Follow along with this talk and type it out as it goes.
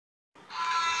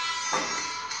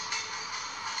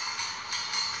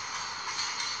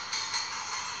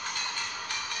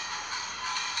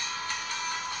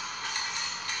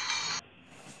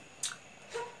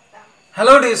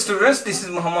Hello dear students, this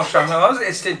is Muhammad Shahnawaz,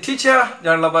 assistant teacher,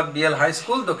 Jarlabad BL High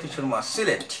School, Dokishurma,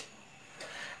 Sylhet.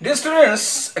 Dear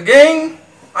students, again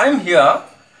I am here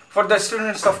for the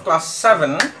students of class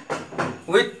 7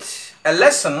 with a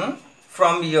lesson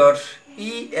from your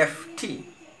EFT.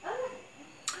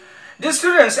 Dear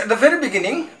students, at the very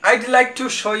beginning, I'd like to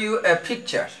show you a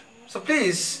picture. So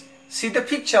please see the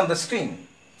picture on the screen.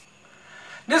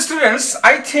 Dear students,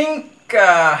 I think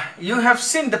you have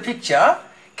seen the picture.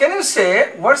 Can you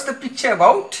say what's the picture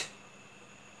about?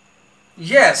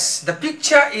 Yes, the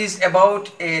picture is about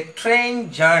a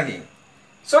train journey.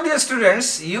 So dear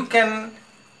students, you can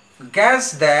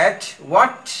guess that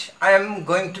what I am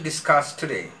going to discuss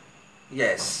today.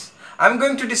 Yes, I am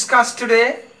going to discuss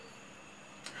today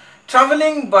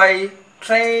traveling by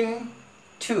train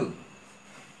 2.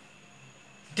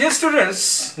 Dear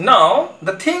students, now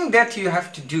the thing that you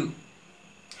have to do,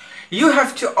 you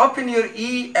have to open your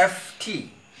EFT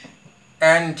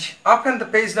and open the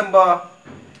page number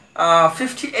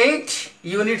 58,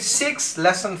 unit 6,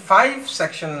 lesson 5,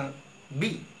 section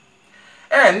B,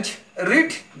 and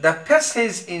read the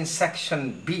passage in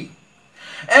section B.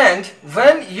 And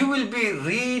when you will be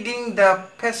reading the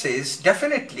passage,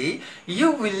 definitely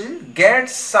you will get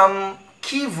some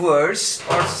keywords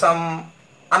or some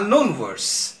unknown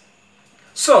words.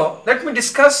 So let me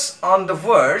discuss on the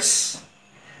words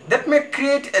that may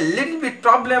create a little bit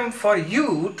problem for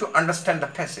you to understand the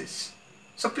passage.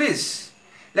 So please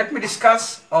let me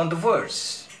discuss on the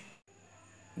words.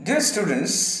 Dear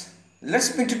students, let's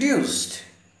be introduced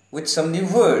with some new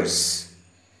words.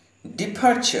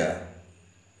 Departure.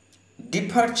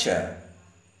 Departure.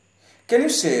 Can you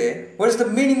say what is the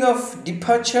meaning of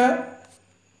departure?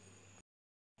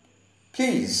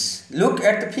 Please look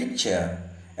at the picture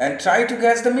and try to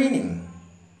guess the meaning.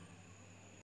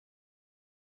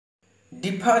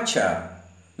 Departure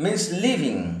means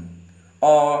leaving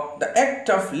or the act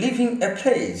of leaving a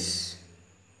place.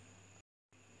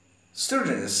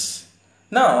 Students,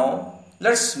 now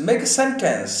let's make a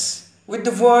sentence with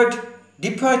the word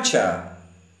departure.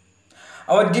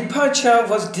 Our departure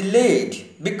was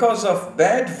delayed because of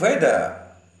bad weather.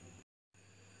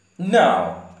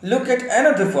 Now look at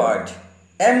another word,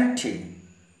 empty.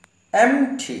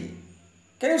 Empty.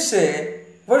 Can you say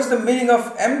what is the meaning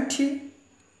of empty?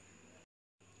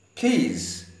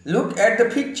 Please look at the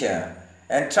picture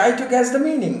and try to guess the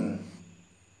meaning.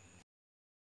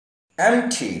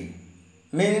 Empty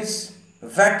means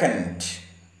vacant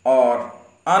or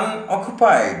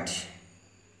unoccupied.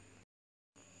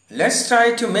 Let's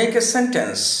try to make a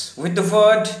sentence with the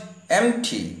word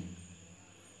empty.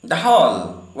 The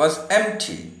hall was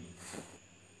empty.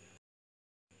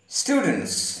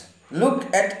 Students,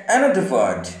 look at another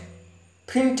word,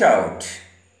 printout.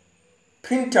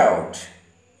 Printout.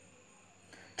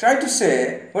 Try to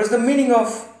say what is the meaning of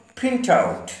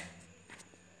printout.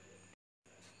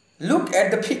 Look at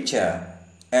the picture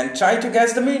and try to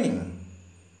guess the meaning.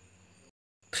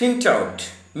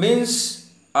 Printout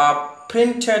means a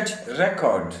printed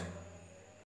record.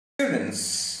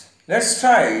 Students, let's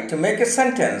try to make a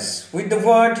sentence with the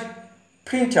word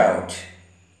printout.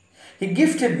 He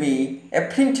gifted me a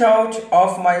printout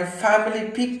of my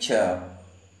family picture.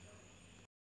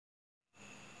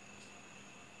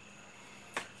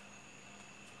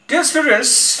 Dear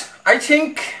students, I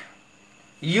think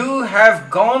you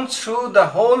have gone through the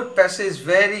whole passage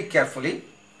very carefully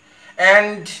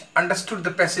and understood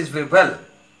the passage very well.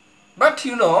 But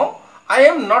you know, I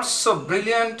am not so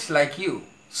brilliant like you.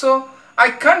 So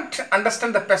I can't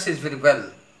understand the passage very well.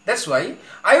 That's why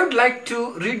I would like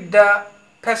to read the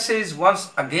passage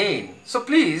once again. So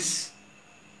please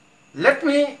let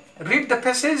me read the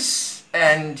passage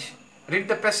and read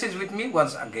the passage with me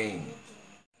once again.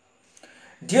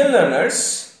 Dear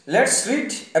learners, let's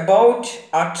read about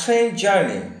our train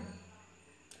journey.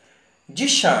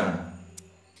 Jishan,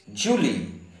 Julie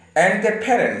and their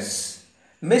parents,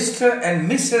 Mr. and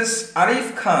Mrs.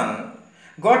 Arif Khan,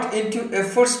 got into a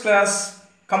first-class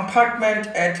compartment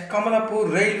at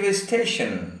Kamalapur railway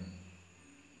station.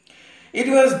 It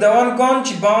was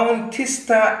Dawanganj-bound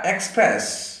Tista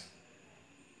Express.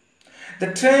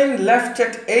 The train left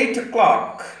at 8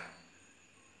 o'clock.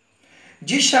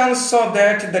 Jishan saw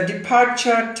that the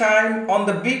departure time on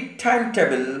the big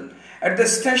timetable at the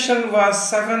station was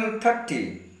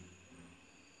 7:30.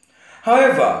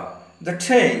 However, the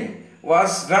train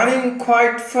was running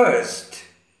quite fast.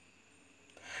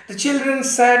 The children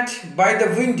sat by the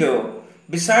window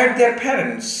beside their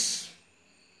parents.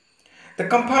 The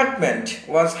compartment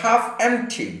was half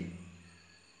empty.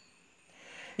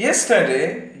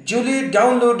 Yesterday, Julie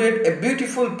downloaded a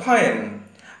beautiful poem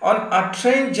on A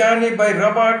Train Journey by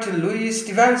Robert Louis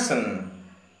Stevenson.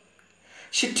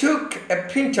 She took a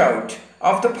printout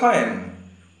of the poem.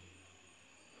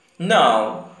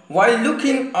 Now, while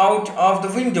looking out of the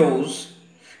windows,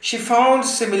 she found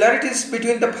similarities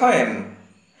between the poem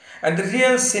and the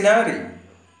real scenario.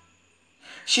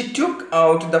 She took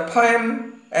out the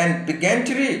poem and began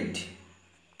to read.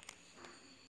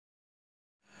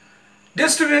 Dear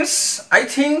students, I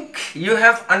think you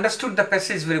have understood the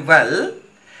passage very well,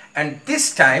 and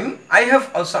this time I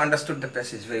have also understood the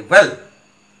passage very well.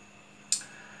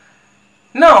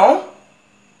 Now,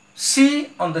 see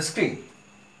on the screen.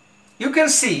 You can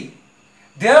see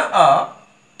there are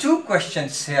two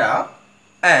questions here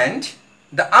and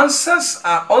the answers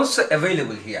are also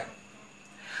available here.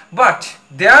 But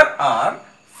there are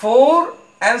 4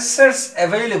 answers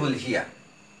available here.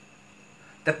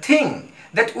 The thing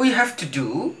that we have to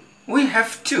do, we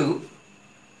have to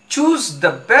choose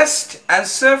the best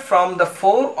answer from the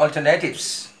 4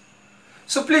 alternatives.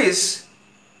 So please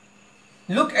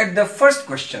look at the first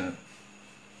question.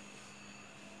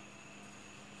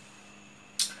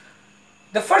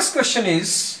 The first question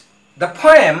is, the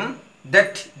poem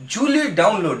that Julie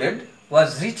downloaded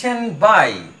was written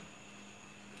by.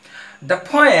 The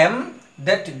poem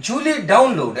that Julie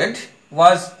downloaded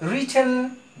was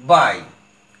written by.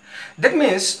 That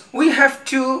means we have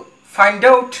to find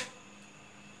out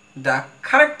the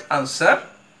correct answer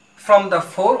from the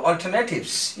 4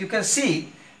 alternatives. You can see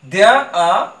there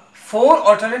are 4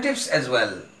 alternatives as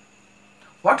well.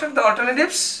 What are the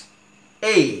alternatives?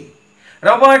 A.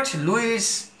 Robert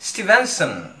Louis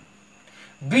Stevenson.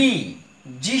 B.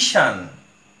 Jishan.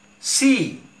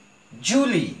 C.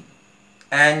 Julie.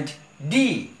 And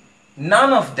D.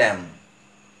 None of them.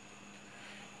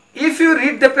 If you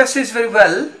read the passage very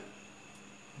well,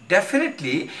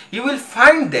 definitely you will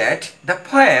find that the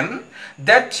poem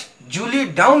that Julie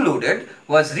downloaded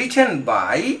was written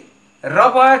by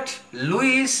Robert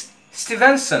Louis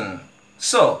Stevenson.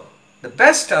 So, the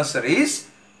best answer is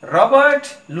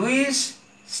Robert Louis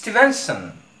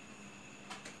Stevenson.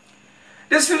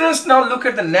 Dear students, now look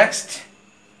at the next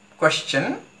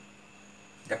question.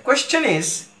 The question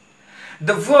is,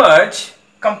 the word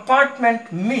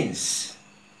compartment means.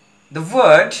 The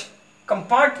word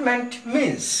compartment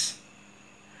means.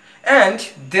 And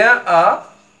there are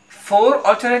 4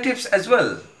 alternatives as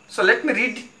well. So let me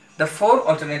read the 4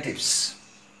 alternatives.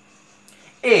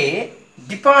 A.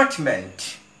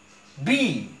 Department.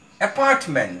 B.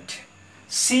 Apartment.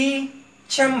 C.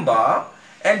 Chamber.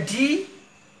 And D.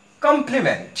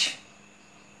 Complement.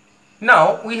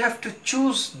 Now we have to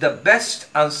choose the best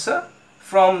answer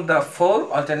from the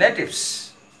 4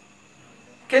 alternatives.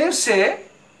 Can you say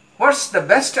what's the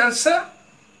best answer?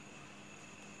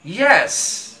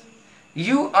 Yes,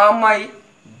 you are my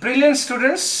brilliant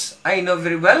students. I know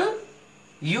very well.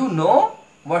 You know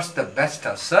what's the best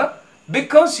answer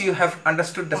because you have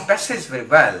understood the passage very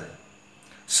well.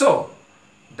 So,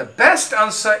 the best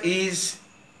answer is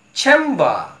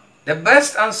chamber. The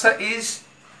best answer is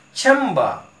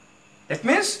chamber. That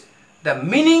means the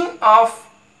meaning of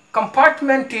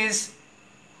compartment is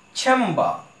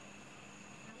chamber.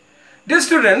 Dear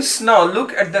students, now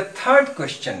look at the third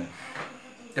question.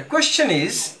 The question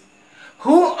is,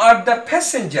 who are the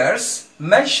passengers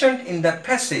mentioned in the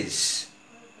passage?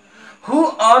 Who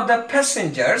are the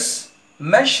passengers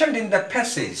mentioned in the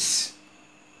passage?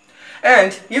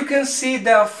 And you can see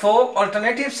the 4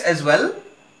 alternatives as well.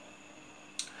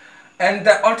 And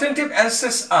the alternative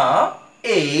answers are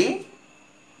A.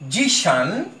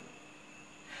 Jishan,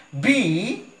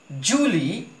 B.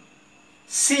 Julie,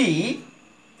 C.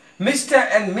 Mr.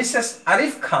 and Mrs.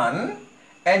 Arif Khan,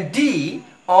 and D.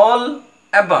 all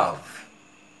above.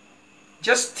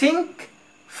 Just think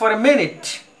for a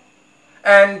minute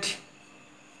and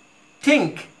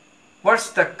think what's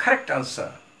the correct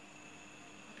answer.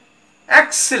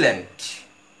 Excellent.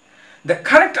 The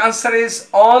correct answer is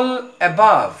all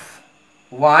above.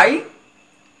 Why?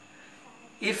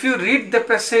 If you read the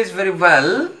passage very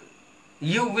well,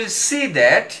 you will see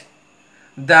that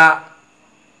the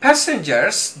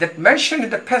passengers that mentioned in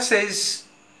the passage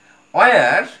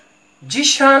were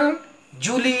Jishan,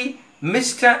 Julie,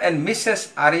 Mr. and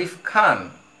Mrs. Arif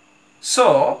Khan.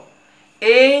 So,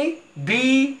 A,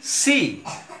 B, C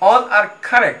all are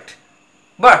correct.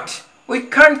 But we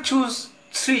can't choose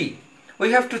 3.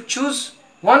 We have to choose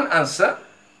one answer.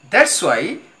 That's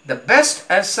why the best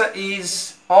answer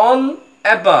is all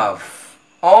above.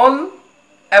 All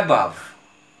above.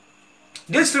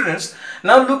 Dear students,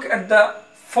 now look at the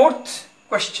 4th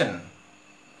question.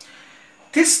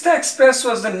 Tista Express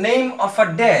was the name of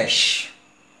a dash.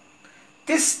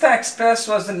 Tista Express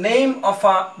was the name of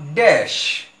a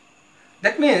dash.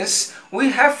 That means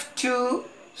we have to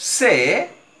say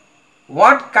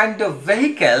what kind of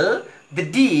vehicle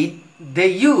they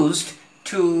used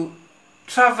to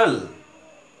travel.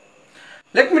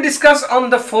 Let me discuss on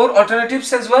the four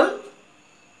alternatives as well.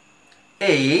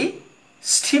 A.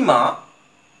 Steamer.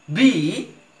 B.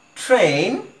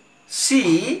 Train.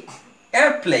 C.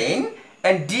 Airplane.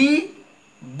 And D.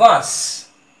 Bus.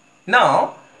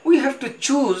 Now we have to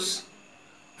choose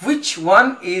which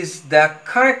one is the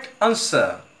correct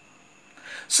answer.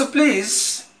 So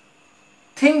please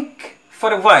think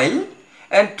for a while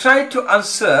and try to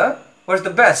answer what's the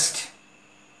best.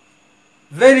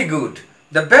 Very good.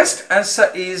 The best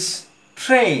answer is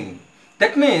train.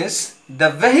 That means the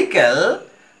vehicle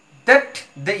that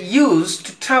they used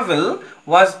to travel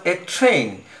was a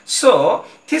train. So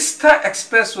Tista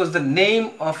Express was the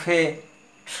name of a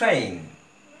train.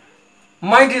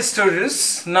 My dear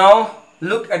students, now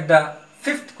look at the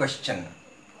fifth question.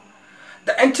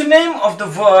 The antonym of the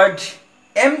word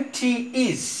empty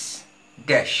is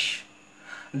dash.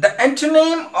 The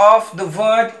antonym of the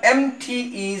word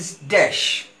empty is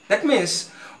dash. That means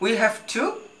we have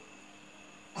to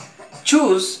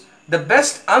choose the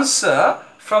best answer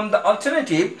from the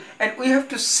alternative, and we have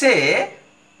to say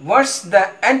what's the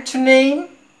antonym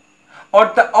or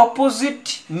the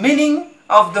opposite meaning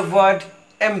of the word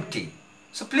empty.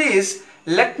 So please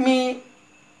let me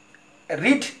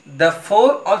read the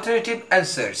four alternative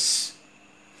answers.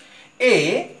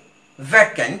 A.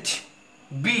 Vacant.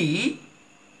 B.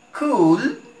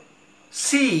 Cool.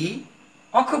 C.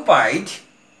 Occupied.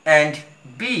 And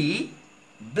B.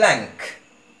 Blank.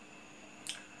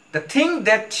 The thing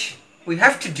that we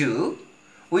have to do,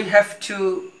 we have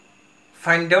to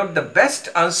find out the best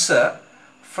answer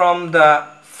from the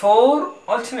four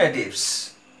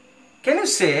alternatives. Can you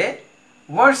say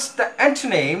what's the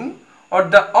antonym or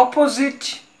the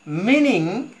opposite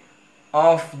meaning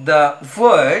of the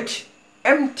word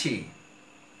empty?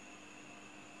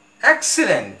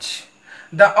 Excellent.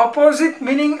 The opposite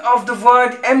meaning of the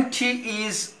word empty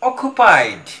is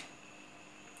occupied.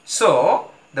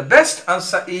 So the best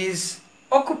answer is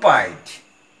occupied.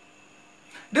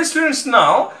 Dear students,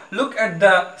 now look at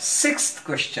the sixth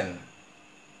question.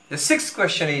 The sixth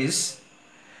question is,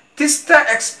 Tista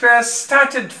Express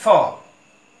started for.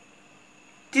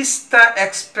 Tista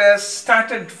Express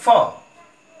started for.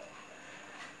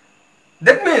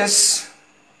 That means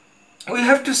we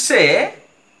have to say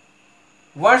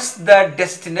what's the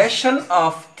destination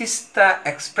of Tista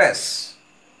Express.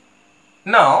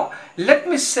 Now let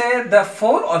me say the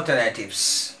four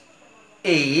alternatives.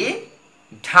 A.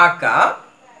 Dhaka.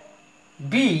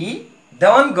 B.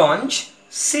 Dewanganj.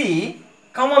 C.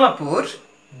 Kamalapur.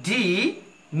 D.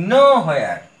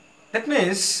 Nowhere. That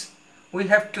means we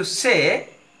have to say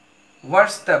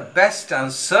what's the best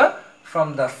answer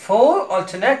from the four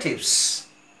alternatives.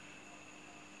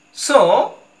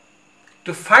 So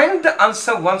to find the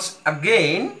answer once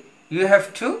again, you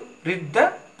have to read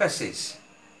the passage.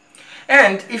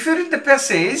 And if you read the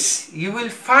passage, you will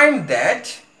find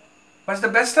that what's the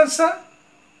best answer?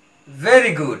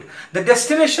 Very good. The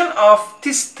destination of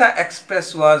Tista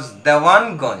Express was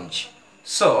Dewanganj.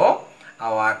 So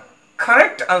our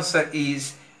correct answer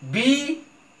is B.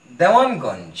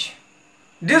 Dewanganj.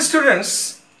 Dear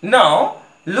students, now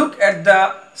look at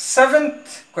the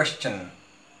seventh question.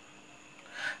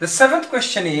 The seventh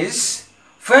question is,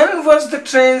 when was the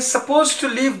train supposed to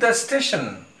leave the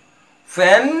station?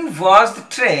 When was the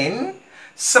train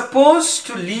supposed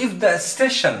to leave the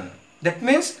station? That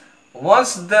means,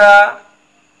 was the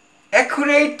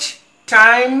accurate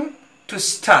time to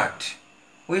start?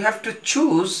 We have to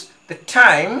choose the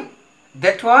time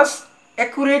that was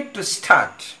accurate to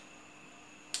start.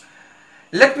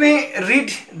 Let me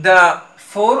read the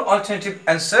four alternative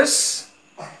answers.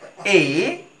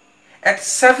 A. At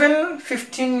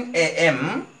 7:15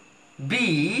 a.m.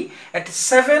 B. At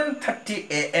 7:30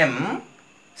 a.m.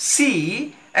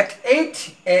 C. At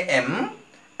 8 a.m.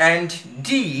 and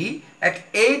D.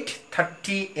 At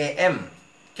 8:30 a.m.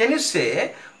 Can you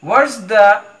say what's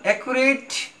the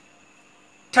accurate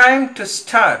time to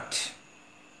start?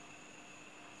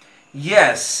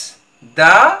 Yes,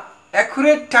 the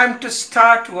accurate time to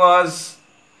start was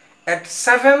at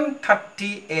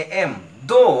 7:30 a.m.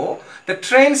 Though the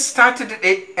train started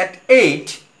at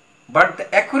 8, but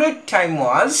the accurate time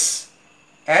was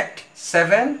at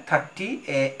 7:30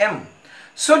 a.m.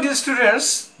 So dear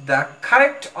students, the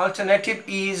correct alternative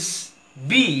is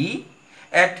B,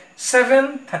 at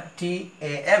 7:30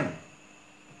 a.m.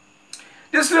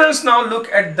 Dear students, now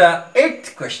look at the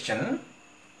eighth question.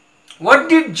 What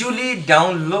did Julie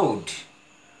download?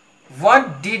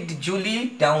 What did Julie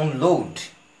download?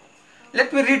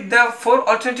 Let me read the four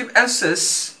alternative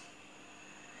answers.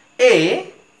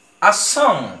 A. a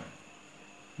song,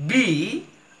 B,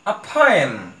 a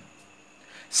poem,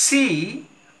 C,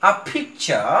 a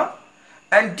picture,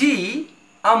 and D,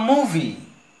 a movie.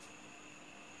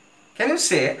 Can you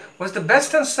say what's the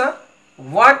best answer?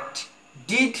 What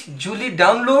did Julie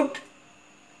download?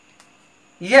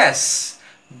 Yes,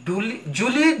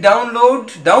 Julie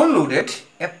downloaded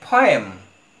a poem.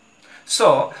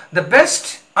 So the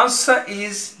best answer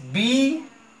is B,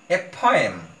 a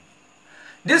poem.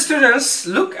 Dear students,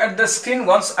 look at the screen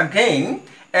once again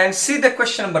and see the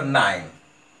question number 9.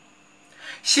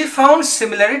 She found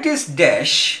similarities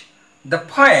dash the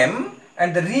poem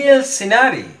and the real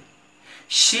scenery.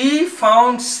 She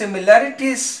found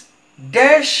similarities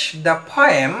dash the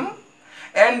poem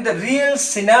and the real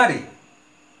scenery.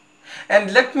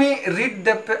 And let me read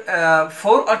the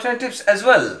 4 alternatives as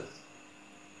well.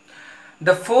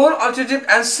 The 4 alternative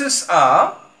answers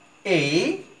are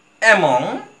A,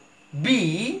 among,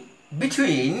 B,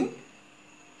 between,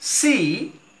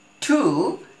 C,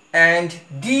 to, and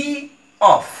D,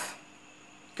 of.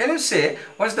 Can you say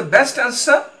what's the best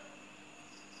answer?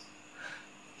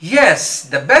 Yes,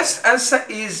 the best answer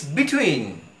is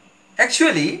between.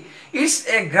 Actually, it's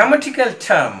a grammatical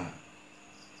term.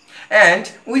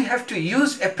 And we have to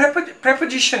use a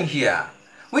preposition here.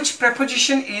 Which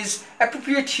preposition is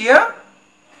appropriate here?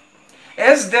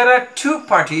 As there are 2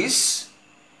 parties,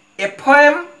 a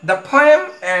poem, the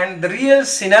poem and the real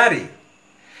scenery.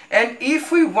 And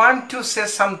if we want to say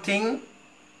something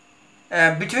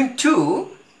between 2,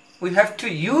 we have to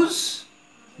use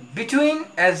between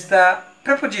as the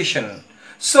preposition.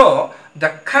 So the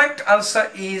correct answer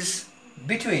is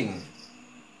between.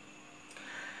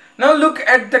 Now look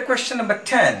at the question number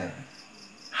 10.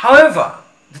 However,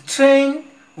 the train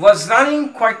was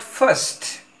running quite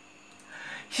fast.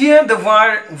 Here the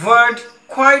word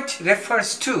quite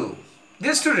refers to.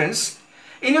 Dear students,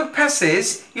 in your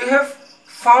passage you have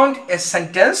found a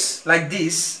sentence like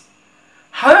this.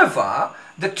 However,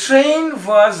 the train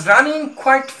was running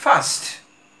quite fast.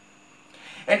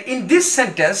 And in this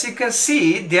sentence you can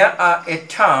see there are a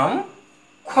term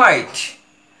quite.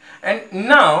 And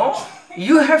now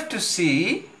you have to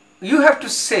say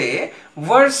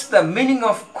what's the meaning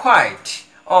of quite,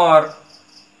 or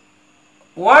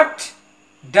what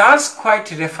does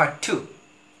quite refer to.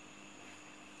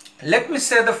 Let me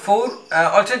say the 4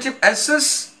 alternative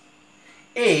answers.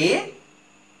 A,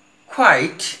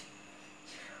 quite,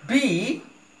 B,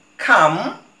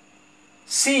 come,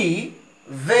 C,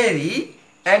 very,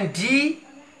 and D,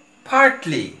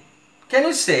 partly. Can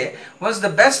you say what's the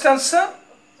best answer?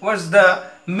 What's the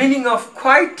meaning of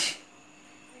quite?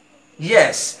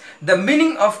 Yes, the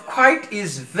meaning of quite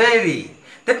is very.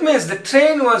 That means the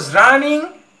train was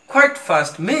running quite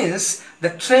fast, means the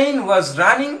train was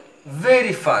running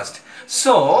very fast.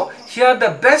 So here the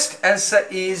best answer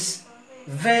is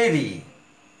very.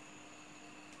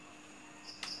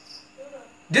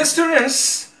 Dear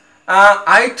students,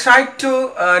 I tried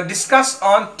to discuss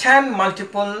on 10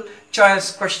 multiple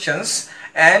choice questions,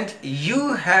 and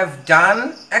you have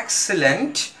done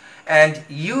excellent, and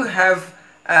you have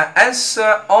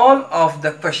answered all of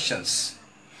the questions.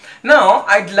 Now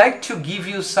I'd like to give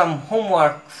you some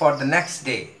homework for the next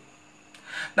day.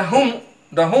 The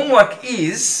homework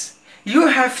is you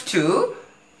have to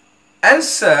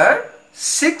answer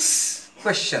 6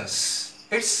 questions.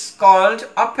 It's called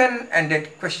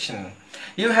open-ended question.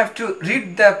 You have to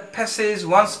read the passage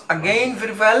once again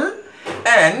very well,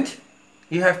 and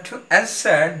you have to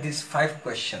answer these 5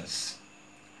 questions.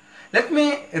 Let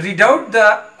me read out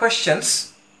the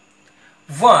questions.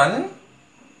 1.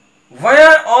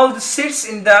 Were all the seats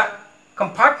in the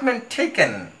compartment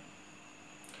taken?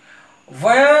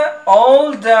 Were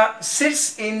all the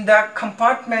seats in the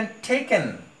compartment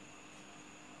taken?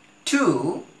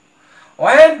 2.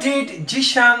 Where did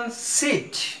Jishan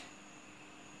sit?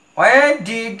 Where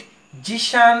did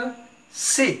Jishan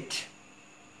sit?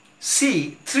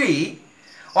 3.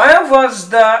 Where was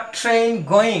the train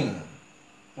going?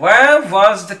 Where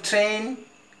was the train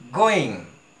going?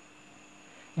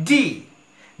 D.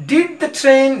 Did the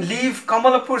train leave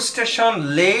Kamalapur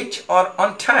station late or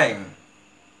on time?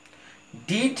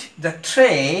 Did the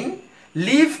train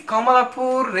leave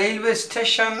Kamalapur railway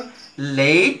station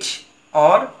late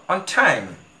or on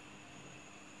time?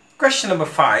 Question number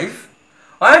 5.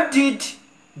 Where did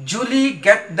Julie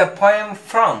get the poem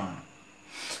from?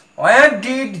 Where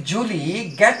did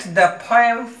Julie get the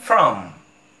poem from?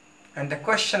 And the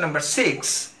question number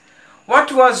 6.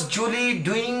 What was Julie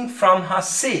doing from her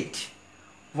seat?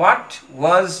 What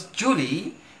was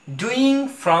Julie doing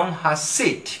from her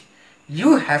seat?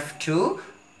 You have to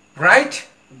write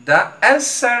the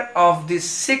answer of these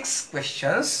 6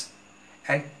 questions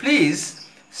and please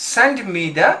send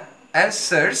me the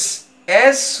answers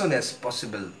as soon as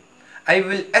possible. I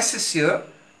will assess your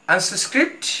answer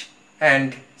script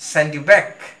and send you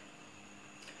back.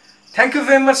 Thank you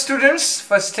very much, students,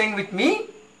 for staying with me.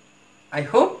 I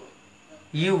hope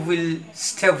you will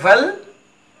stay well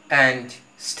and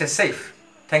stay safe.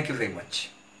 Thank you very much.